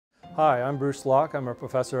Hi, I'm Bruce Locke. I'm a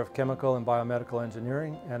professor of chemical and biomedical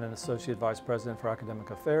engineering and an associate vice president for academic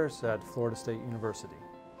affairs at Florida State University.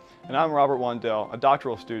 And I'm Robert Wandell, a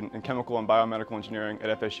doctoral student in chemical and biomedical engineering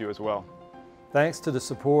at FSU as well. Thanks to the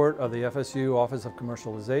support of the FSU Office of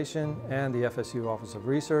Commercialization and the FSU Office of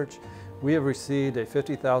Research, we have received a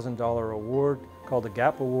 $50,000 award called the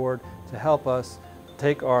GAP Award to help us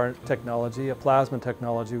take our technology, a plasma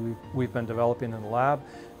technology we've been developing in the lab,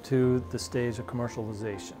 to the stage of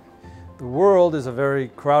commercialization. The world is a very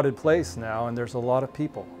crowded place now, and there's a lot of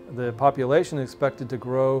people. The population is expected to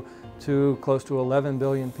grow to close to 11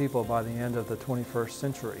 billion people by the end of the 21st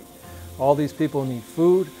century. All these people need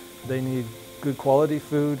food, they need good quality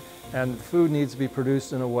food, and food needs to be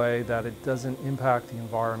produced in a way that it doesn't impact the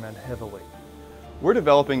environment heavily. We're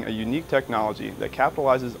developing a unique technology that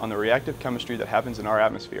capitalizes on the reactive chemistry that happens in our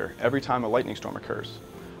atmosphere every time a lightning storm occurs.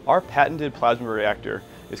 Our patented plasma reactor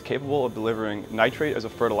is capable of delivering nitrate as a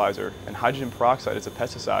fertilizer and hydrogen peroxide as a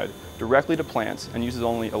pesticide directly to plants and uses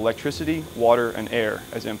only electricity, water, and air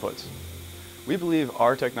as inputs. We believe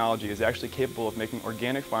our technology is actually capable of making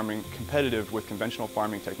organic farming competitive with conventional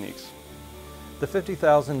farming techniques. The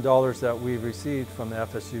 $50,000 that we've received from the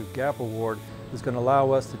FSU GAP Award is going to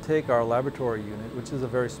allow us to take our laboratory unit, which is a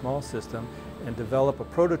very small system, and develop a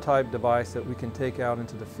prototype device that we can take out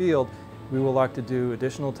into the field. We would like to do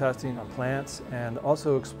additional testing on plants and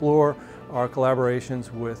also explore our collaborations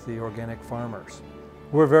with the organic farmers.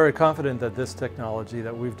 We're very confident that this technology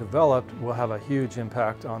that we've developed will have a huge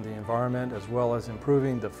impact on the environment, as well as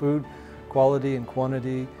improving the food quality and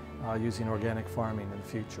quantity using organic farming in the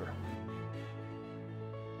future.